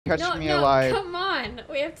catch me alive. Come on.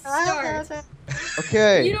 We have to start.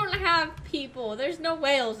 Okay. You don't have people. There's no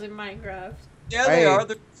whales in Minecraft. Yeah, they are.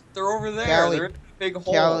 They're over there. Callie, they're in a big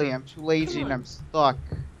hole. Callie, I'm too lazy and I'm stuck.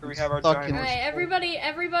 We have our stuck in All this right, hole.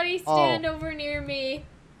 everybody stand over near me.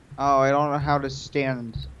 Oh, I don't know how to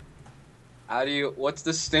stand. How do you? What's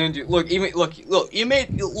the stand? Look, you made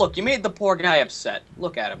the poor guy upset.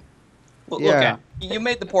 Look at him. Look at him. You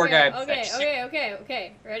made the poor guy upset.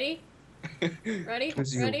 Okay. Ready? Ready?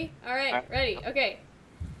 Ready? All right, ready. Okay.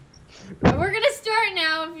 We're gonna start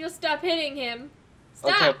now. If you'll stop hitting him.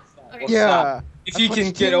 Stop. Okay. Yeah. If you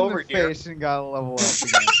can get over here. Face and got a level up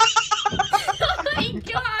again. Oh my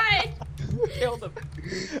god. Killed him.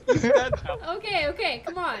 He's dead now. Okay.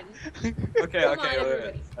 Come on. Okay.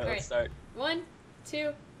 Everybody. All right, let's start. 1,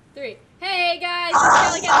 2, 3. Hey guys,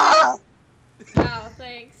 it's Calicat. Oh,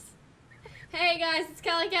 thanks. Hey guys, it's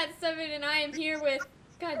Calicat7 and I am here with.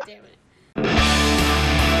 God damn it.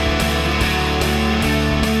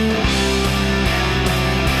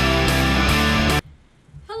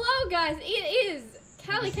 Hello guys, it is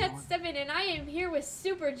Calicat7 and I am here with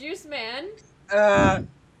Super Juice Man.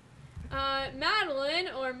 Madeline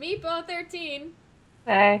or Meepo13.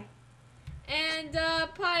 Hey. And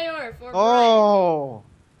Piorf or Oh,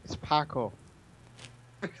 it's Paco.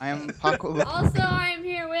 I am Paco. Brian. Also, I am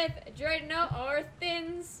here with Dreadnought or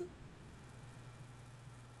Thins.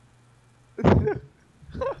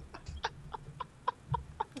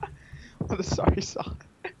 What a sorry song.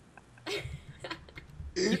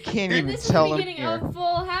 You can't And even this tell is the him beginning here. of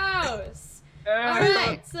Full House.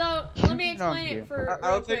 Alright, so let me explain it for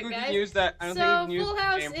I don't think we can use that. I don't think we can use Full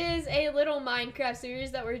House is a little Minecraft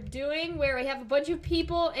series that we're doing where we have a bunch of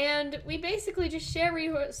people and we basically just share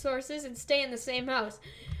resources and stay in the same house.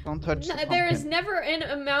 Don't touch the There is pumpkin.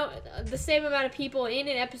 never the same amount of people in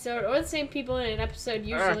an episode or the same people in an episode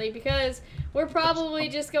usually because we're probably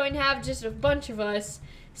just going to have just a bunch of us.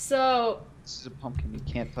 So This is a pumpkin. You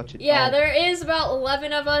can't touch it. yeah, Oh. there is about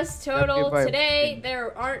 11 of us total by a today. pumpkin.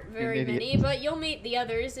 There aren't very idiot. many, but you'll meet the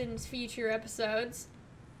others in future episodes.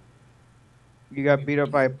 You got beat up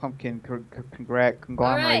by a pumpkin. Alright,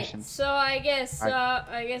 Conglomerations. so I guess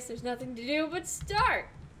there's nothing to do but start.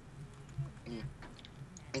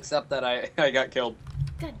 Except that I got killed.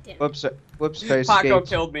 God damn it. Whoops, I Paco escaped.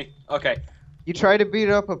 killed me. Okay. You try to beat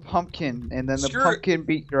up a pumpkin, and then the pumpkin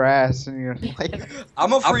beat your ass, and you're like...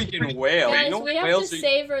 I'm a freaking whale. Guys, You know we have whales to are...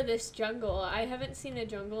 savor this jungle. I haven't seen a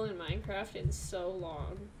jungle in Minecraft in so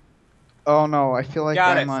long. Oh no, I feel like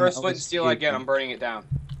Got I'm it. on First one LSD steal again. I'm burning it down.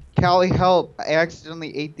 Callie, help. I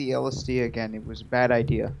accidentally ate the LSD again. It was a bad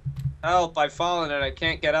idea. Help, I've fallen and I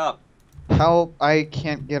can't get up. Help, I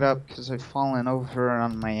can't get up because I've fallen over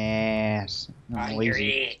on my ass. I'm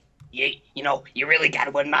lazy. You know, you really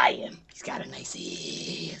gotta admire him. He's got a nice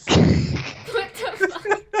ass. What the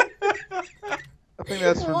fuck? I think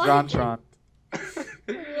that's from What? Jontron.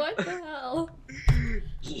 What the hell?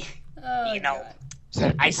 Yeah, Oh, you know,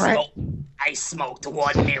 God. I smoked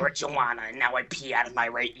one marijuana and now I pee out of my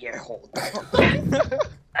right ear hole.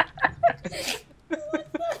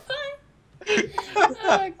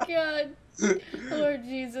 Oh god. Lord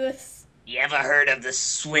Jesus. You ever heard of the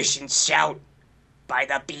Swish and Shout by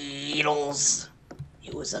the Beatles?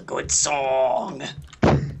 It was a good song.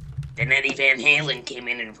 Then Eddie Van Halen came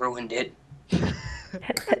in and ruined it.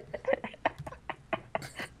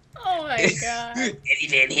 Oh my god. Eddie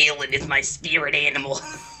Van Halen is my spirit animal.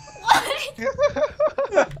 What?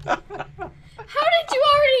 How did you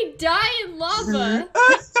already die in lava?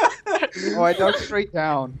 Oh, I dug straight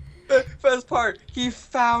down. Best part, he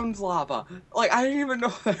found lava. Like, I didn't even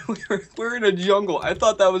know that we're in a jungle. I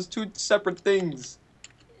thought that was two separate things.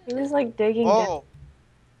 He was like digging down. Oh.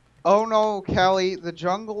 Oh no, Callie, the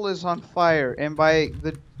jungle is on fire. And by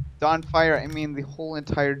the on fire, I mean the whole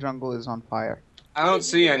entire jungle is on fire. I don't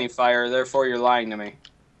see any fire, therefore you're lying to me.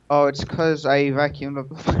 Oh, it's because I vacuumed up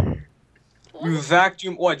the fire. You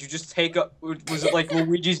vacuum what? You just take a... Was it like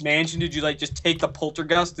Luigi's Mansion? Did you like just take the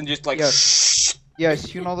poltergust and just like... Yes.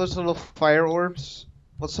 Yes, you know those little fire orbs?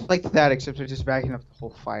 Well, it's like that, except they're just backing up the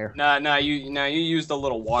whole fire. Nah, you used the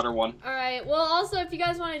little water one. Alright, well also if you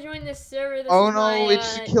guys want to join this server, this Oh is no, my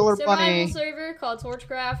it's the killer survival bunny. server called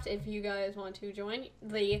Torchcraft. If you guys want to join,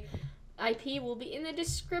 the IP will be in the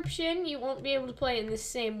description. You won't be able to play in the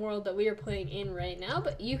same world that we are playing in right now,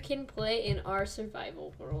 but you can play in our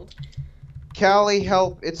survival world. Callie,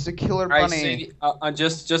 help! It's the killer Alright, bunny.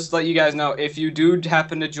 just to let you guys know, if you do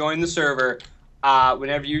happen to join the server,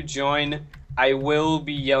 whenever you join, I will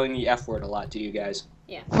be yelling the F word a lot to you guys.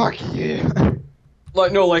 Yeah. Fuck you.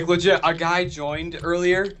 Like no, like legit. A guy joined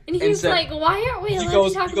earlier And he's said, like, "Why aren't we allowed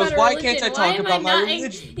to talk about our "Why religion? can't I Why talk am about my not?"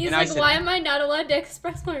 religion?" He's And I like, said, "Why am I not allowed to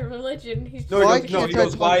express my religion?" He's No, Why he can't I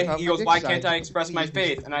goes, talk "Why?" about He my goes, dick "Why size? can't I express my Please,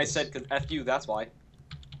 faith?" And I please. said, "'Cause F you, that's why."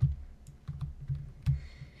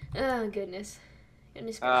 Oh goodness,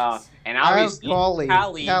 goodness gracious. And Oh, obviously, golly,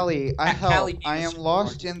 Callie, Callie, I Callie help. gave I us am some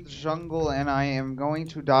lost warnings. in the jungle and I am going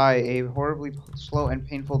to die a horribly slow and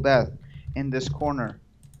painful death in this corner.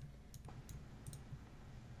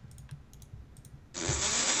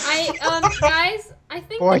 Guys, I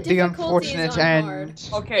think For the the difficulty is unfortunate on hard. end.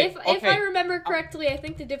 Okay, If I remember correctly, I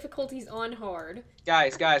think the difficulty's on hard.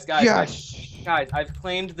 Guys, Yes! I've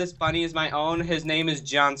claimed this bunny as my own. His name is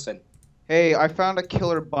Johnson. Hey, I found a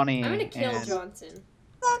killer bunny. I'm gonna kill and... Johnson.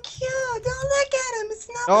 Look, you don't look at him. It's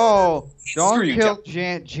not. No! Screw Don't you, kill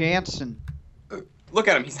Jansen. Look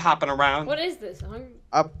at him, he's hopping around. What is this?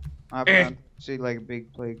 Up, down. See, like a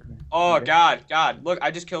big plague. Oh Okay. God! Look,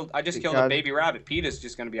 I just killed a God. baby rabbit. Peter's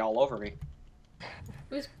just gonna be all over me.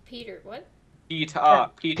 Who's Peter? What? Pete,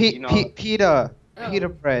 Pete, you know. Pita. Oh. Pita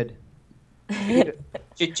bread. Pita.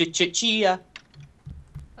 Chia.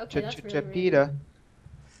 Okay, that's really weird. Pita.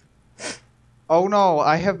 Oh no,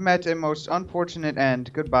 I have met a most unfortunate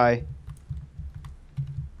end. Goodbye.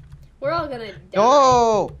 We're all gonna die.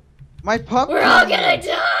 No! My pumpkin! We're all gonna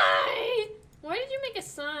die! Why did you make a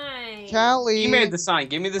sign? Callie! He made the sign.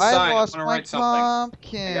 Give me the I sign. lost I'm gonna my write something.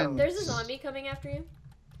 pumpkin. There's a zombie coming after you.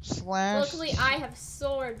 Slash. Luckily, I have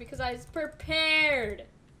sword because I was prepared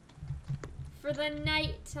for the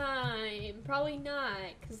nighttime. Probably not.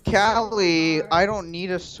 Callie, I don't need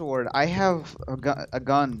a sword. I have a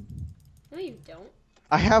gun. No, you don't.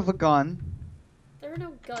 I have a gun. There are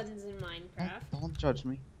no guns in Minecraft. Don't judge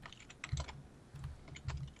me.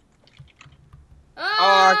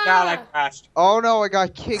 Oh God, I crashed. Oh no, I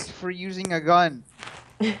got kicked for using a gun.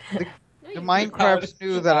 No, The you Minecraft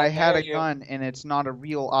knew that I had a dare you. gun and it's not a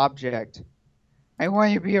real object. I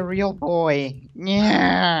want to be a real boy.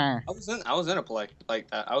 Yeah. I was in a play like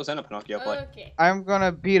that. I was in a Pinocchio play. Okay. I'm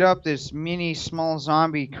gonna beat up this mini small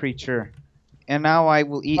zombie creature, and now I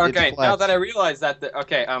will eat its Okay, flesh. now that I realize that,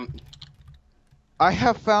 I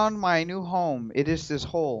have found my new home. It is this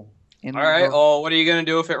hole. In all right. Oh, what are you gonna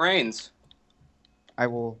do if it rains? I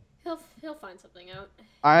will. He'll find something out.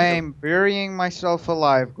 I'm burying myself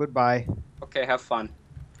alive. Goodbye. Okay, have fun.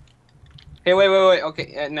 Hey, wait.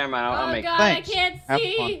 Okay, never mind. I'll Oh make. God, Thanks. I can't Have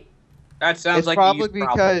see. fun. That sounds It's like probably you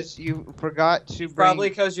problem. because you forgot to bring. Probably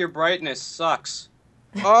because your brightness sucks.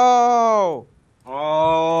 Oh!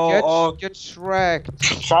 Oh, Get Shrek'd.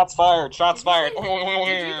 Shots fired. Shots fired. Did you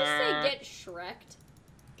just say get Shrek'd?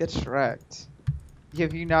 Get Shrek'd.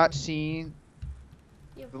 Have you not seen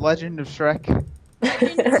You The Legend of Shrek?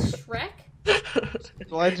 Legend of Shrek?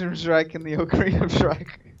 The Legend of Shrek and the Ocarina of Shrek.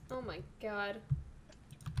 Oh my God.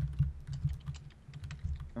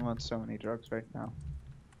 I'm on so many drugs right now.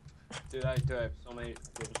 Dude, I have so many.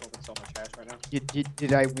 So much cash right now.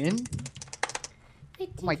 Did I win? Oh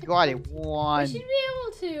my God, I We won. should be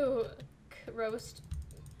able to roast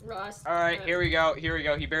Ross. All right, here we go.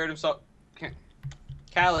 He buried himself.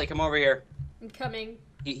 Callie, come over here. I'm coming.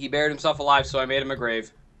 He buried himself alive, so I made him a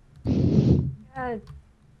grave. God.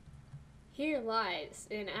 Here lies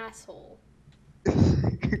an asshole.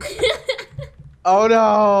 Oh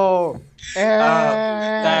no!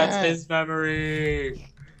 That's his memory.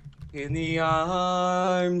 In the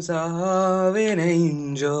arms of an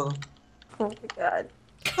angel. Oh my God.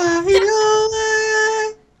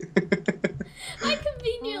 I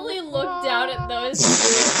conveniently looked down at those.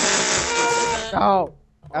 No!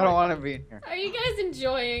 I don't want to be in here. Are you guys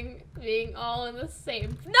enjoying being all in the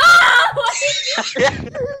same? No!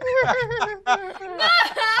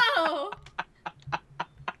 No!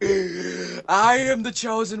 I am the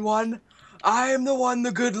chosen one. I am the one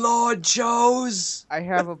the good Lord chose. I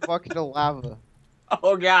have a bucket of lava.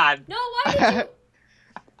 Oh God. No, why did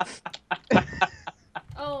you?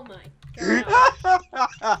 Oh my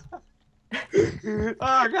God. Oh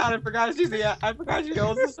God, I forgot she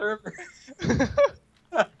owns the server. Can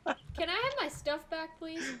I have my stuff back,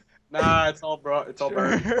 please? Nah, it's all burned.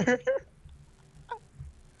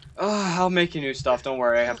 Oh, I'll make you new stuff. Don't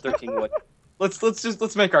worry, I have 13 wood.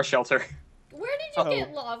 Let's make our shelter. Where did you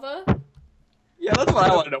get lava? Yeah, that's what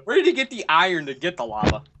I want to know. Where did you get the iron to get the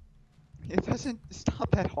lava? It's not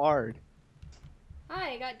that hard.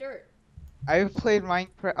 Hi, I got dirt. I've played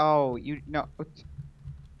Minecraft. Oh, you know.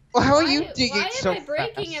 Well, how are you digging so Why am I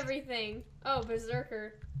breaking fast? everything? Oh,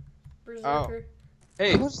 berserker. Oh.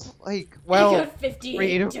 Hey, I was like, I well, got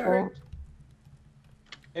 58 dirt. creative.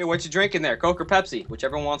 hey, what you drinking there? Coke or Pepsi?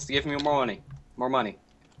 Whichever one wants to give me more money. More money.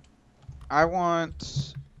 I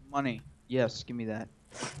want money. Yes, give me that.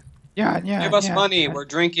 Yeah. Give us money. We're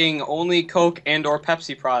drinking only Coke and/or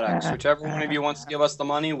Pepsi products. Whichever one of you wants to give us the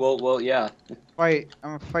money, we'll yeah. Fight.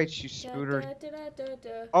 I'm gonna fight you, Da, Spooter. da, da, da,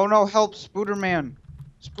 da. Oh no, help, Spooter man.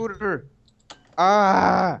 Spooter.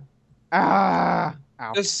 Ah. Ah.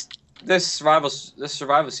 Ow. This survival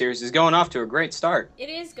series is going off to a great start. It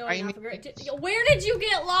is going off a great. Where did you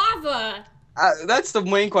get lava? That's the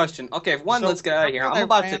main question. Okay, So, let's get out of here. I'm I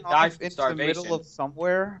about to ran die off from into the middle starvation. of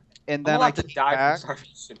somewhere, and I'm then about to came die back, from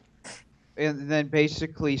starvation. and then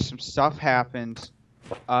basically some stuff happened.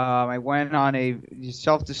 I went on a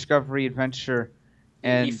self-discovery adventure,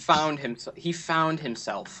 and He found himself. He found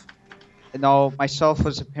himself. no, myself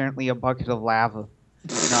was apparently a bucket of lava.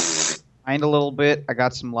 Mined a little bit. I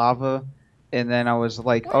got some lava, and then I was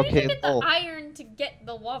like, Where did you okay, get the iron to get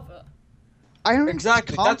the lava? iron.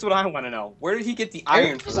 Exactly. That's what I want to know. Where did he get the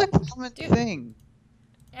iron It's from? a common thing.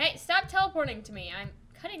 Hey, stop teleporting to me. I'm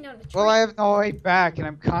cutting down the tree. Well, I have no way back, and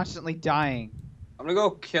I'm constantly dying. I'm gonna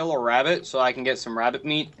go kill a rabbit so I can get some rabbit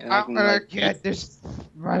meat, and I I'm can gonna like. get this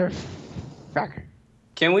motherfucker.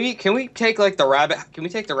 Can we take like the rabbit? Can we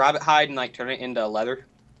take the rabbit hide and like turn it into leather?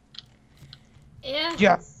 Yeah.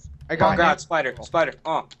 Yes, I got Oh God, it. spider.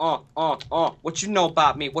 What you know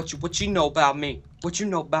about me? What you know about me? What you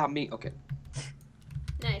know about me? Okay,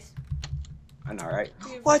 Nice. I know, right?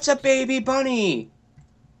 Beautiful. What's a baby bunny?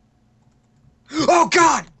 Oh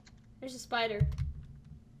God! There's a spider.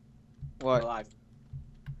 What? Alive.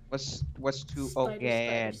 What's too? Spider, Oh,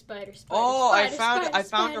 God. spider. Oh, I spider, found a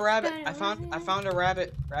spider, rabbit. spider. I found a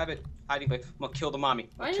rabbit hiding place. I'm gonna kill the mommy.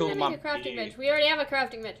 Why Kill didn't the I mommy. make a crafting bench? We already have a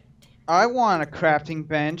crafting bench. I want a crafting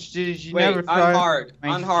bench. Did you Wait, never on try? hard.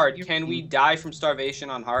 On hard. Can we die from starvation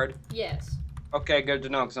on hard? Yes. Okay, good to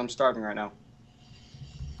know, because I'm starving right now.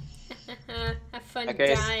 Have fun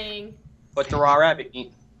Okay. dying. But the raw rabbit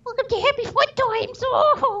meat. Welcome to Happy Fun Times.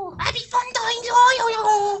 Oh. Happy fun times.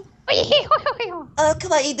 Oh,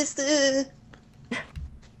 kawaii desu.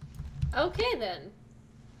 Okay then.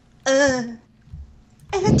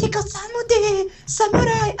 Erotico samude.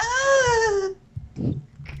 Samurai. Ah.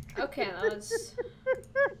 Okay, that was.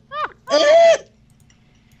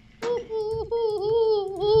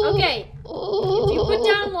 Okay. If you put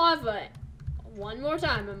down lava one more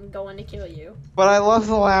time, I'm going to kill you. But I love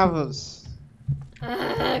the lavas.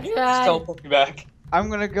 Ah, God. Teleport me back. I'm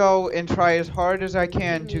gonna go and try as hard as I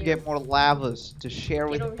can to Here. get more lavas to share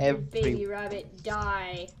Get with over here, baby everyone. rabbit.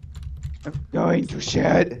 Die. I'm going to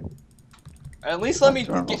shed. At least let me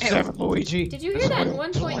Eternal get 7, Luigi. Did you hear that in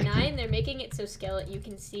 1.9 they're making it so you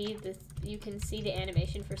can see the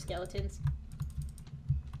animation for skeletons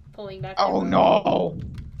pulling back. their Oh bones? no!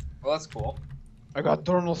 Well, that's cool. I got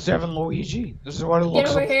Thermal 7, Luigi. This is what it Get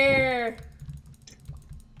looks over like. here!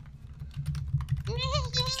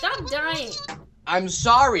 Stop dying! I'm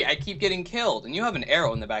sorry, I keep getting killed, and you have an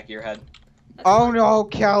arrow in the back of your head. That's Oh fine. no,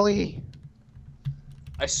 Kelly.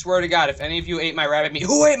 I swear to God, if any of you ate my rabbit meat,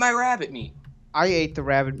 who ate my rabbit meat? I ate the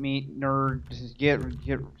rabbit meat, nerd.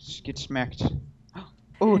 Get smacked.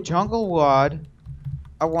 Oh, jungle wad.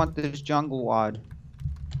 I want this jungle wad.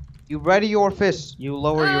 You ready your fist. You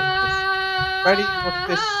lower your fist. Ready your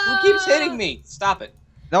fist. Who keeps hitting me? Stop it.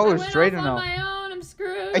 No, I it was went straight off on enough. my own. I'm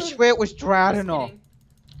screwed. I swear it was Just Dradino. kidding.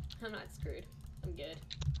 I'm not screwed. I'm good.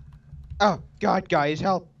 Oh, God, guys,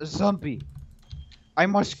 help. A zombie. I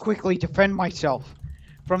must quickly defend myself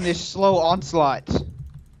from this slow onslaught.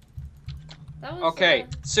 That was, Okay,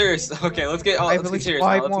 serious. Okay, let's get I let's believe get serious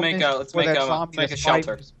 5 now. more minutes Let's before make that a zombie let's make a is 5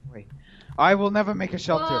 shelter. minutes away. I will never make a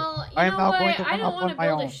shelter. Well, you I am know not what? going to I run don't up want to on my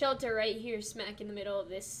build own. a shelter right here, smack in the middle of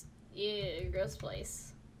this gross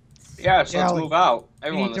place. Yeah, so let's Kelly, move out. I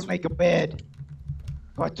Everyone, need to let's make a bed.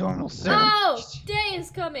 Paternal 7. Oh! Day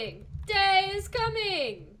is coming! Day is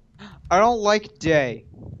coming! I don't like day.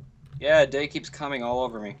 Yeah, day keeps coming all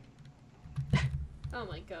over me. Oh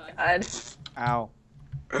my god. God. Ow.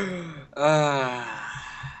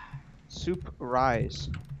 Ah. Soup rise.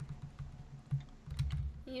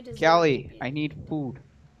 You deserve Callie, it. I need food.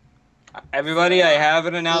 Everybody, I have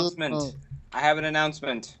an announcement. I have an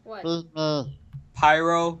announcement. What?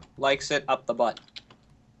 Pyro likes it up the butt.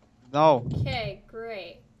 No, Okay,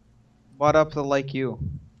 great. what up to like you?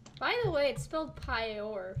 By the way, it's spelled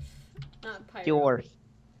Pyorf, not Pyro. Pure.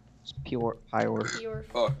 It's pure pyre. Pyorf.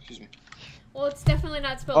 Oh, excuse me. Well, it's definitely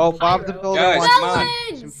not spelled Oh, Pyro. Bob the Builder Guys, wants come on.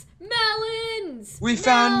 Melons! Melons! We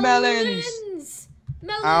found melons!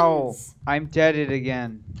 Melons! Ow, Melons! I'm deaded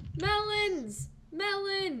again. Melons!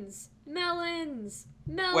 Melons! Melons!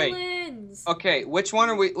 Wait. Melons! Okay, which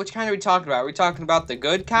kind are we talking about? Are we talking about the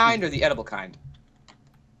good kind or the edible kind?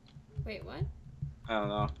 Wait, what? I don't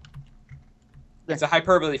know. It's a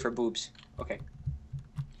hyperbole for boobs. Okay.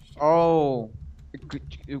 Shut Oh,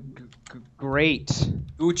 great. Hey,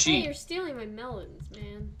 Gucci. you're stealing my melons,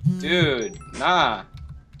 man. Dude, nah.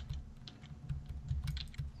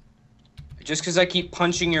 Just because I keep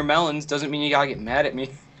punching your melons doesn't mean you gotta get mad at me.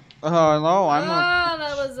 Oh no, I'm Oh, a.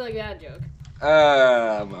 that was a bad joke.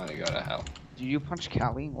 I'm gonna go to hell. Did you punch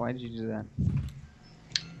Callie? Why did you do that?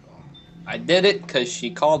 I did it because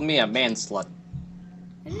she called me a man slut.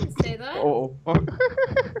 I didn't say that. Oh.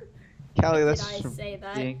 Callie, that's. Did I say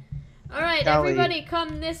that? being- All right, Callie. everybody,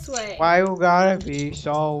 come this way. Why you gotta be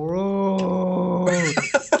so rude?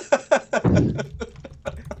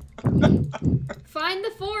 Find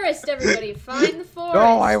the forest, everybody. Find the forest.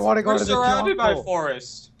 No, I want to go We're to the surrounded by jungle.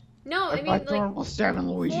 forest. No, I If mean my like normal Sam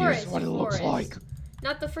Luigi forest, is what it looks forest. like.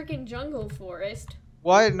 not the freaking jungle forest.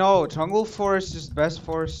 What? No, jungle forest is the best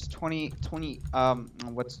forest. 20,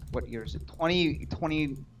 what year is it?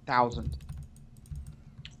 20,000.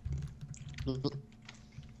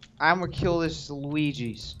 I'm gonna kill this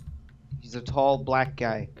Luigi's. He's a tall black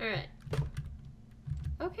guy. All right.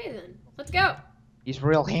 Okay then, let's go. He's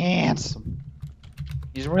real handsome.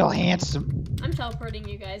 He's real handsome. I'm teleporting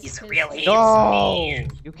you guys. He's a because- real handsome No!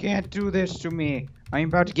 man. You can't do this to me. I'm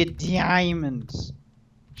about to get diamonds.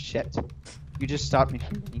 Shit. You just stopped me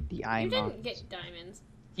from getting You diamonds. didn't get diamonds.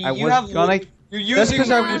 I You was have gonna. You're That's using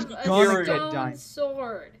 'cause I You was have a gonna material. get stone diamonds.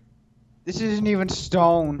 sword. This isn't even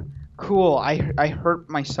stone. Cool. I hurt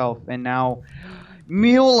myself and now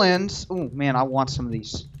mulens. Oh man, I want some of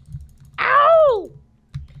these. Ow!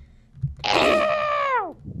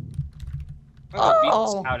 Ow! I'm gonna beat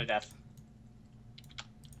Oh. this cow to death.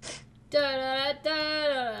 Da da da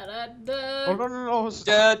da da da. Oh no no no!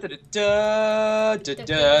 Da da da da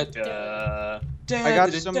da da da. I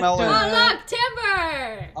got some melon. Oh look,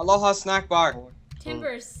 Timber! Aloha snack bar.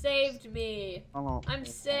 Timber saved me. Oh, I'm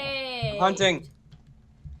saved. Hunting.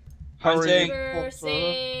 hurry. Timber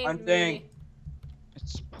saved Hunting. me.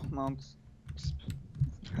 It's pronounced.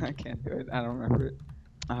 I can't do it. I don't remember it.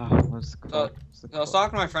 Ah, what's the So, code? I was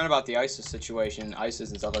talking to my friend about the ISIS situation, ISIS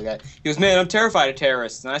and stuff like that. He goes, "Man, I'm terrified of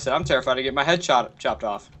terrorists," and I said, "I'm terrified to get my head chopped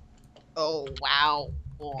off." Oh, wow.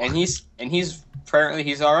 And he's apparently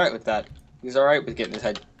he's all right with that. He's all right with getting his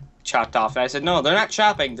head chopped off. And I said, "No, they're not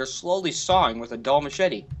chopping. They're slowly sawing with a dull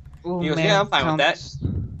machete." Ooh, He goes, man, "Yeah, I'm fine with that." counts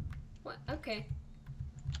What? Okay.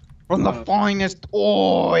 From the finest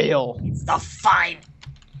oil. It's the fine.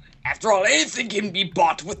 After all, anything can be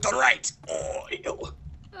bought with the right oil.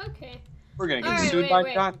 Okay. We're gonna get All right, sued wait, by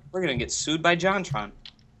wait. John. We're gonna get sued by JonTron.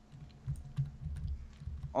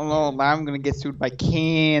 Oh no, I'm gonna get sued by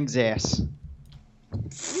Kansas.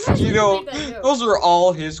 guys You didn't know, make that joke. those are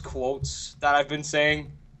all his quotes that I've been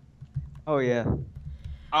saying Oh yeah. on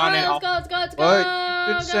Alright, and off. let's go. What? You've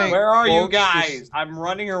been Go. saying- Where are you Quotes guys? just- I'm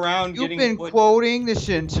running around You've getting been put- quoting this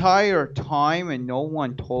entire time and no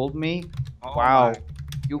one told me. Oh Wow. my.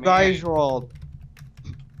 You Man. guys are all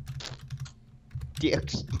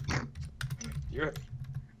dicks. You're-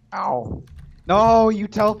 Ow. No, you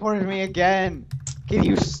teleported me again. Can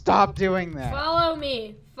you stop doing that? Follow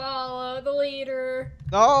me. Follow the leader.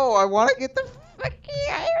 No, I want to get the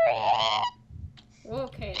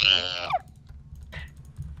Okay.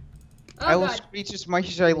 I Oh will god. screech as much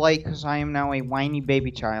as I like because I am now a whiny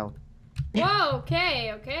baby child. Whoa.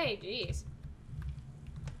 Okay. Jeez.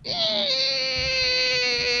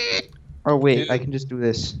 Oh wait, Dude. I can just do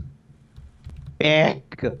this.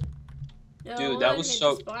 Back. No Dude, that one was hit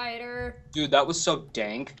so- the spider. Dude, that was so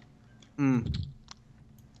dank. I'm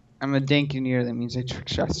a dankineer. That means I trick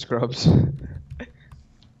shot scrubs.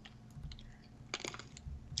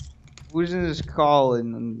 Who's in this call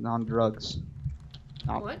and on drugs?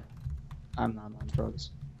 No, What? I'm not on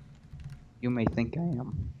drugs. You may think I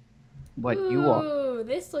am, but you are. Ooh,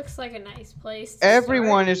 this looks like a nice place. To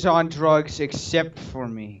Everyone is on drugs except for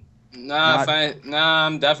me. Nah, Not-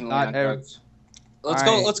 I'm definitely not on ev- drugs. Let's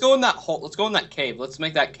Alright. go. Let's go in that hole. Let's go in that cave. Let's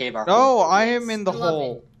make that cave our home. No, I am Yes, in the I love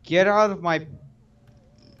hole. it. Get out of my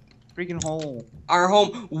freaking hole. Our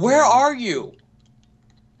home. Where are you?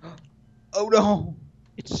 Oh no!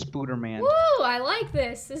 It's Spooderman. Woo! I like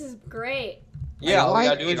this. This is great. Yeah, all we like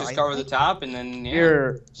gotta do is it, just I cover the like top and then yeah.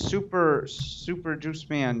 Here, super juice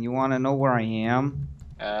man. You want to know where I am?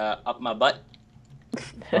 Up my butt.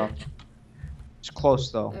 It's close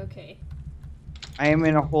though. Okay. I am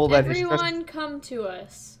in a hole that is just. Everyone, come to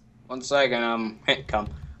us. 1 second. Come.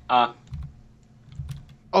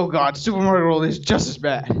 Oh god, Super Mario World is just as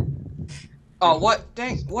bad. Oh, what?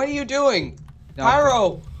 Dang! What are you doing, No.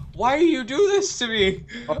 Pyro? Why do you do this to me?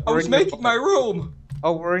 Oh, I we're was in your making butt. my room.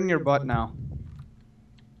 Oh, we're in your butt now.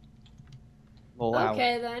 Well, wow.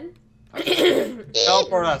 Okay then.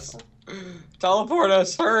 Teleport us. Teleport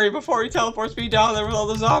us, hurry, before he teleports me down there with all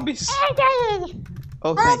the zombies.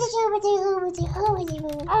 Oh, thanks.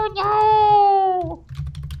 Oh no!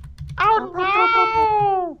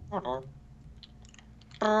 Oh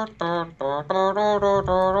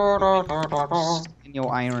no! In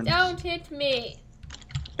your irons. Don't hit me.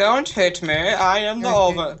 Don't hit me, I am the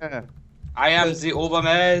over. Yeah. I am the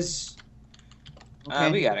Obermez.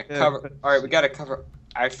 Okay. We gotta cover. Alright, we gotta cover.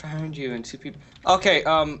 I found you and 2 people. Okay,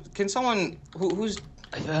 can someone. Who's.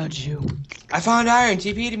 I found you. I found iron,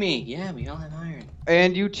 TP to me. Yeah, we all have iron.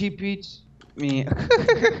 And you TP'd me.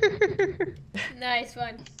 Nice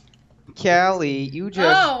one. Callie, you just.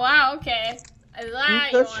 Oh wow. Okay. You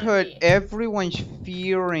just hurt everyone's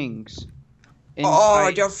feelings. Oh,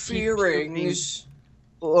 your feelings.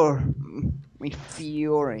 Or my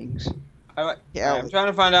feelings. I'm trying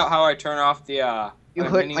to find out how I turn off the You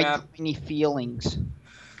hurt my mini-map. tiny feelings.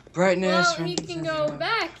 Brightness. Well, he can go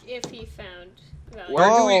back if he found.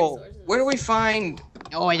 Where do we find?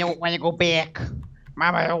 Oh, I don't want to go back.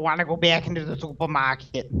 Mama, I don't want to go back into the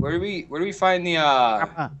supermarket. Where do we find the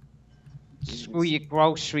Mama, screw your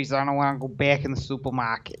groceries. I don't want to go back in the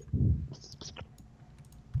supermarket.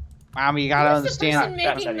 Mama, you gotta Who's the person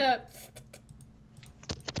understand. making the...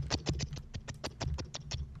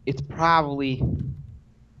 It's probably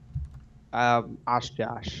us,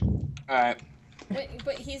 Josh. Alright. Wait,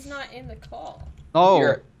 but he's not in the call.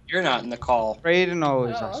 No, You're not in the call. Brayden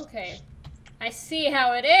knows Oh, us. okay. I see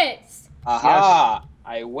how it is. Aha!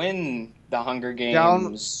 I win the Hunger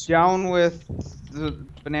Games. Down with the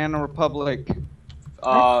Banana Republic.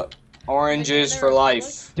 Oranges Banana for life.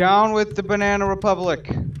 Republic? Down with the Banana Republic.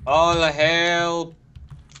 Oh, the hell.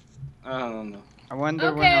 I don't know. I wonder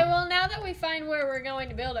Okay, when. well now that we find where we're going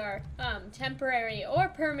to build our temporary or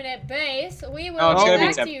permanent base, we will No, it's get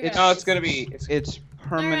gonna back be. to you guys. No, it's gonna be. It's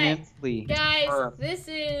permanently. Guys, Perm. this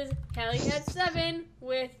is CallieCat7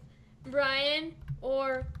 with Brian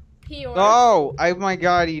or Pior. Oh, my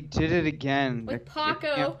God, he did it again. With I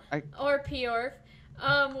Paco can't- or Pior.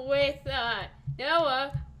 With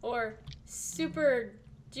Noah or Super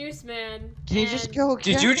Juice Man. Can you just go?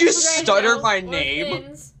 Did you just Greg stutter Hill my or name?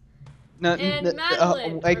 Fins. No, and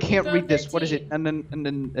Madeline, I or can't read this. Rico What is it? 13. And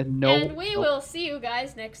then no. And we will see you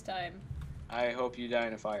guys next time. I hope you die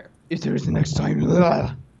in a fire. If there is the next time.